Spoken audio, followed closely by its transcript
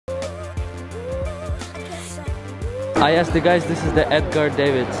I asked the guys, this is the Edgar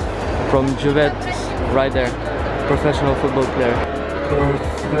Davids from Juventus, right there. Professional football player.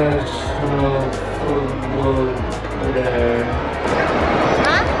 Professional football player.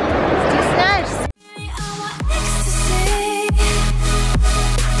 Ha? Stieснаешься?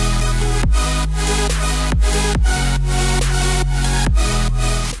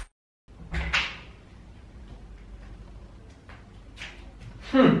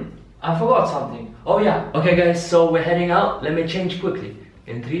 I forgot something. Oh yeah. Okay guys, so we're heading out. Let me change quickly.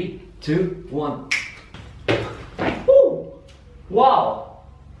 In 3, 2, 1. Woo! Wow!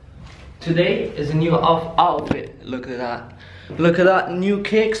 Today is a new outfit. Look at that. Look at that. New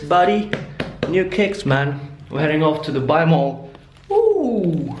kicks, buddy. New kicks, man. We're heading off to the buy mall.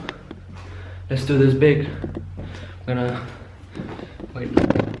 Woo! Let's do this big. I'm gonna... Wait.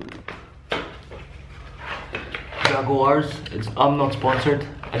 Jaguars. I'm not sponsored.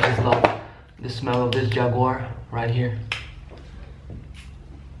 I just love the smell of this Jaguar right here.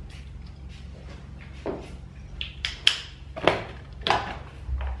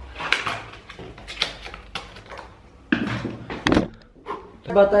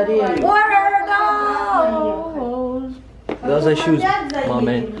 Bateria. Water goes. Those are shoes, my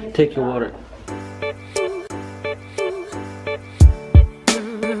man. Take your water.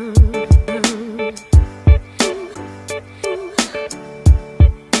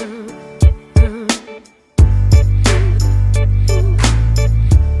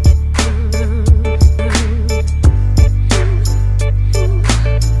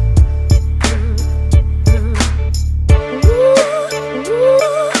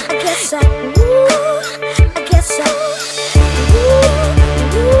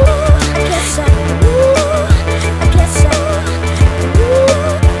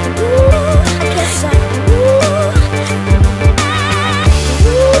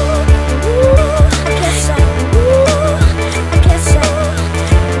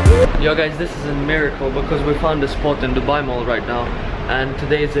 Yo guys, this is a miracle because we found a spot in Dubai Mall right now, and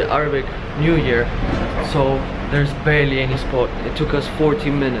today is the Arabic New Year, so there's barely any spot. It took us 40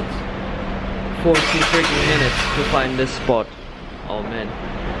 minutes. 40 freaking minutes to find this spot. Oh man,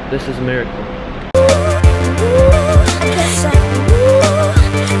 this is a miracle.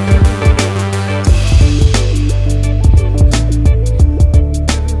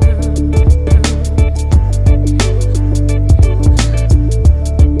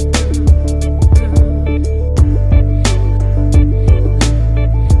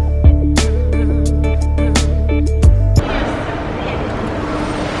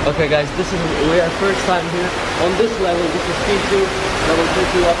 Okay guys, we are first time here. On this level, this is P2, level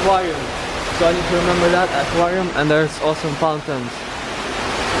 2 aquarium. So I need to remember that, aquarium, and there's awesome fountains.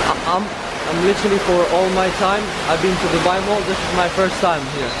 I'm literally, for all my time, I've been to the Dubai Mall, this is my first time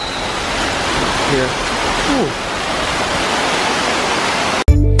here. Ooh.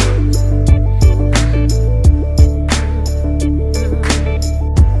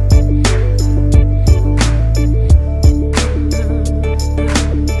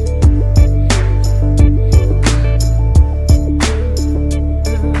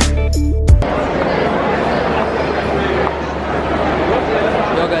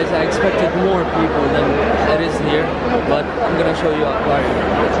 I expected more people than there is here, but I'm gonna show you aquarium.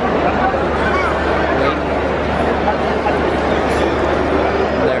 Wait.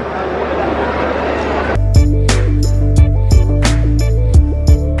 There.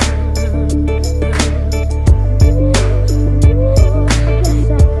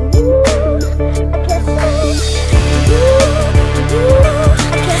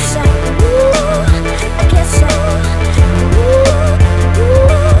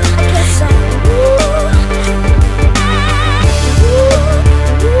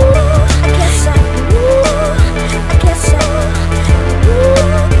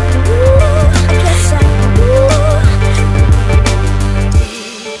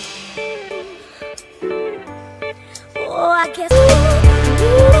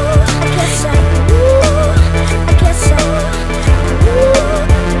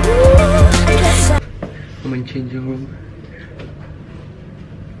 I'm in changing room.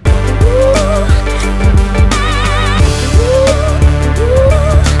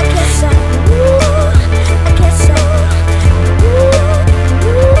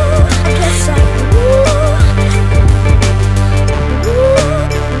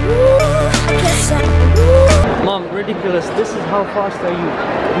 Mom, ridiculous. This is how fast are you?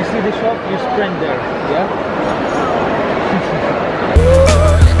 You see the shop, you sprint there, yeah?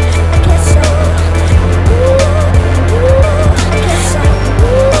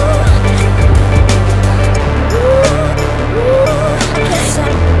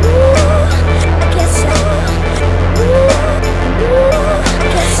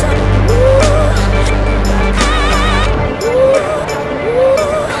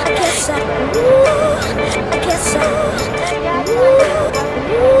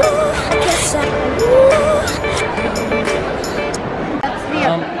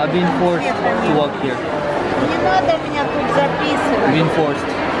 I've been forced to walk here. Не надо меня тут записывать. Been forced.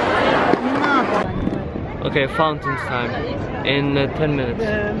 Не надо. Okay, fountains time. In 10 minutes.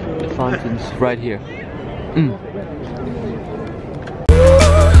 The fountains right here. Mm.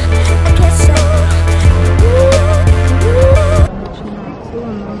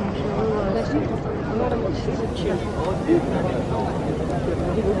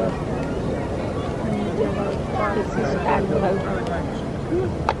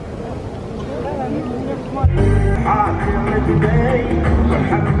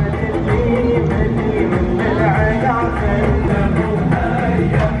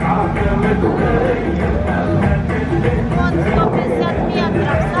 Вон 150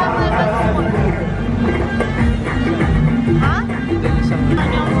 метров, самый высокий. А?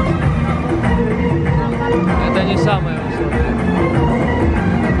 Это не самое высокое.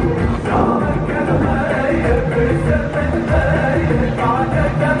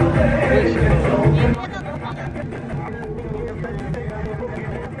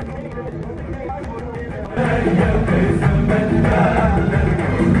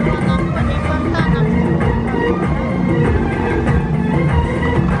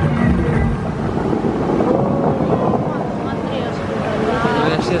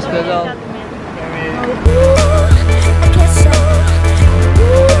 Я все сказал.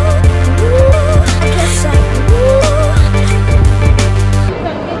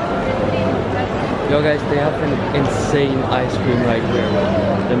 Yo guys, they have an insane ice cream right here.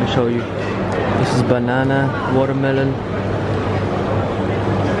 Let me show you. This is banana, watermelon.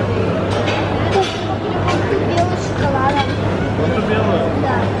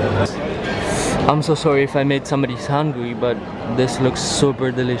 I'm so sorry if I made somebody hungry, but this looks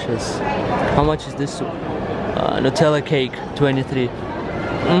super delicious. How much is this? Nutella cake, 23.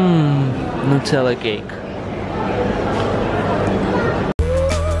 Nutella cake.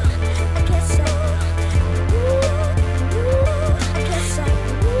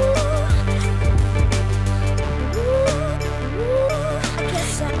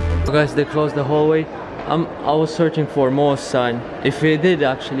 Guys, they closed the hallway. I was searching for more sign, if they did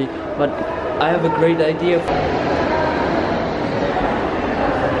actually, but I have a great idea.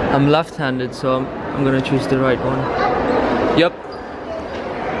 I'm left-handed, so I'm gonna choose the right one. Yep,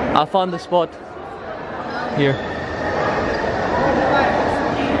 I found the spot here.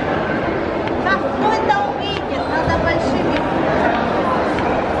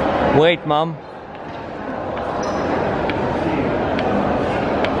 Wait, mom.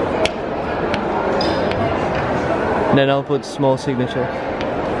 Then I'll put small signature.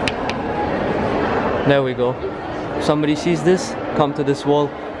 There we go. If somebody sees this, come to this wall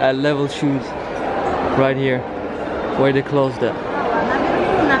at level shoes. Right here. Where they closed it.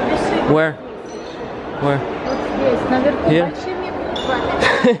 Where? Where? Here?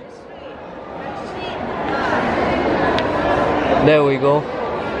 There we go.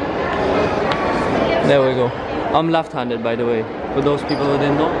 There we go. I'm left-handed, by the way. For those people who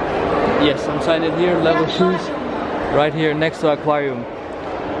didn't know. Yes, I'm signed here, level shoes. Right here next to aquarium.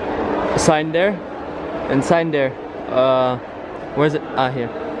 Sign there and sign there. Where is it? Ah, here.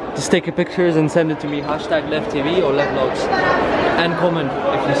 Just take a pictures and send it to me. Hashtag LevTv or LevVlogs. And comment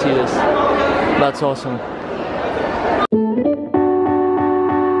if you see this. That's awesome.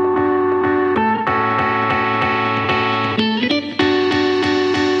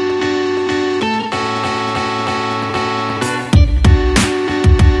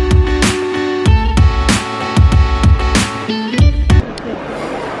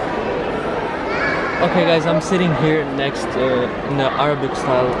 Okay guys, I'm sitting here next in the Arabic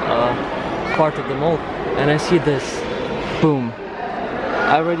style part of the mall, and I see this. Boom.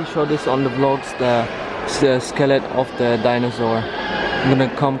 I already showed this on the vlogs, the skeleton of the dinosaur. I'm gonna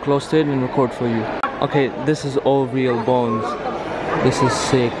come close to it and record for you. Okay, this is all real bones. This is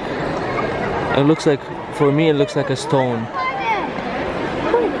sick. It looks like, for me it looks like a stone.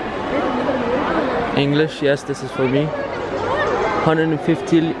 English, yes, this is for me.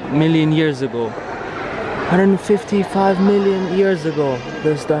 150 million years ago. 155 million years ago,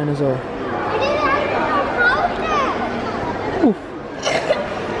 this dinosaur. Ooh.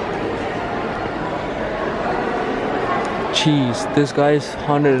 Jeez, this guy is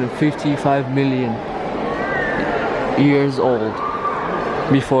 155 million years old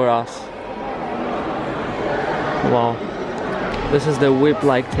before us. Wow. This is the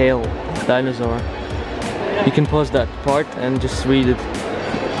whip-like tail dinosaur. You can pause that part and just read it.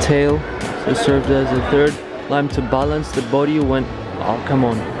 Tail. It served as a third limb to balance the body when... Oh, come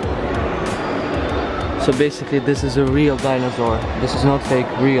on. So basically this is a real dinosaur. This is not fake,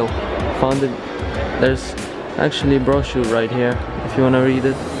 real. Found it. There's actually a brochure right here if you want to read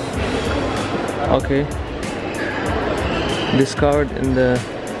it. Okay. Discovered in the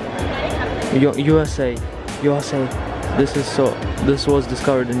USA. This was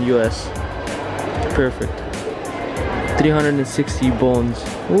discovered in US. Perfect. 360 bones.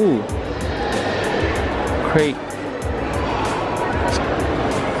 Ooh. Crate.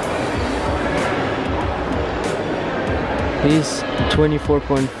 He's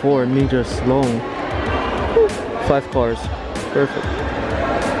 24.4 meters long. 5 cars. Perfect.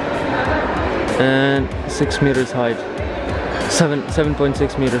 And 6 meters height.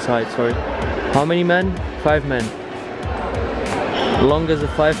 7.6 meters height, sorry. How many men? 5 men. Long as the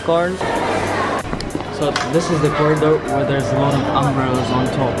 5 cars. So this is the corridor where there's a lot of umbrellas on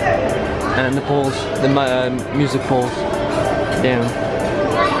top. And the poles, the music poles. Damn.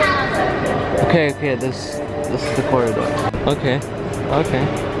 Okay, this is the corridor. Okay.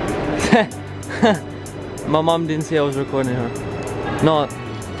 My mom didn't see I was recording her. No,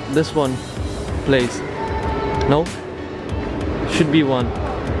 this one plays. No? Should be one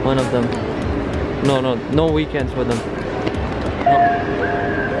of them. No weekends for them. No.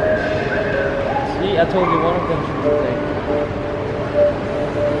 See, I told you one of them should be playing.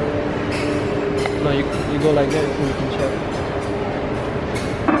 No, you go like that so you can check.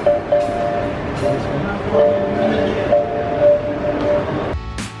 This one.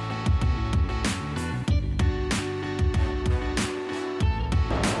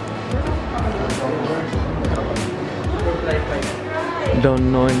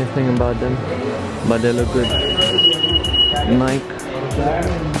 Don't know anything about them, but they look good. Nike,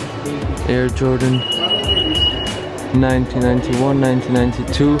 Air Jordan, 1991,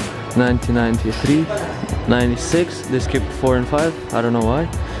 1992, 1993, 96. They skipped 4 and 5. I don't know why.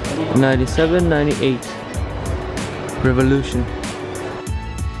 97, 98. Revolution.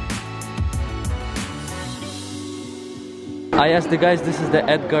 I asked the guys. This is the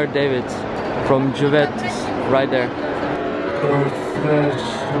Edgar Davids from Juventus, right there.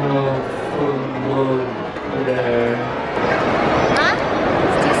 Professional football player. А?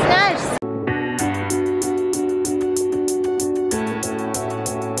 Стесняешься?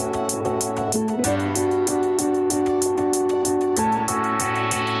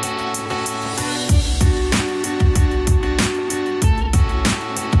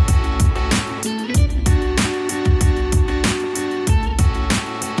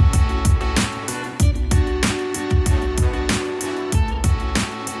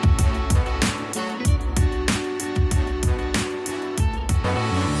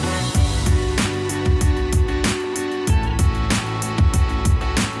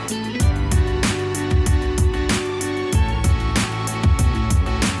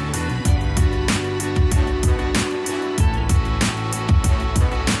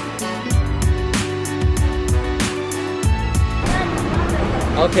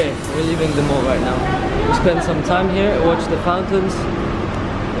 Okay, we're leaving the mall right now. We spent some time here, watched the fountains.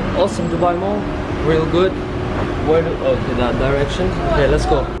 Awesome Dubai Mall, real good. Where do, okay, that direction. Okay, let's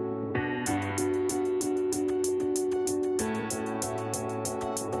go.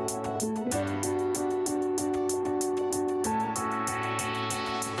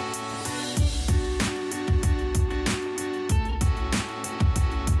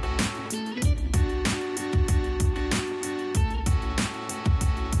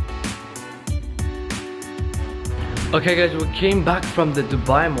 Okay guys, we came back from the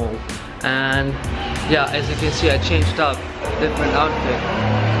Dubai Mall and yeah, as you can see I changed up, different outfit.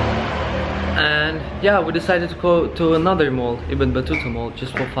 And yeah, we decided to go to another mall, Ibn Battuta Mall,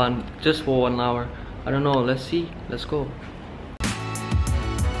 just for fun, just for 1 hour. I don't know, let's see, let's go.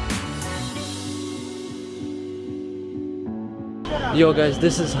 Yo guys,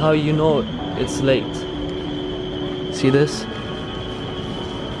 this is how you know it's late. See this?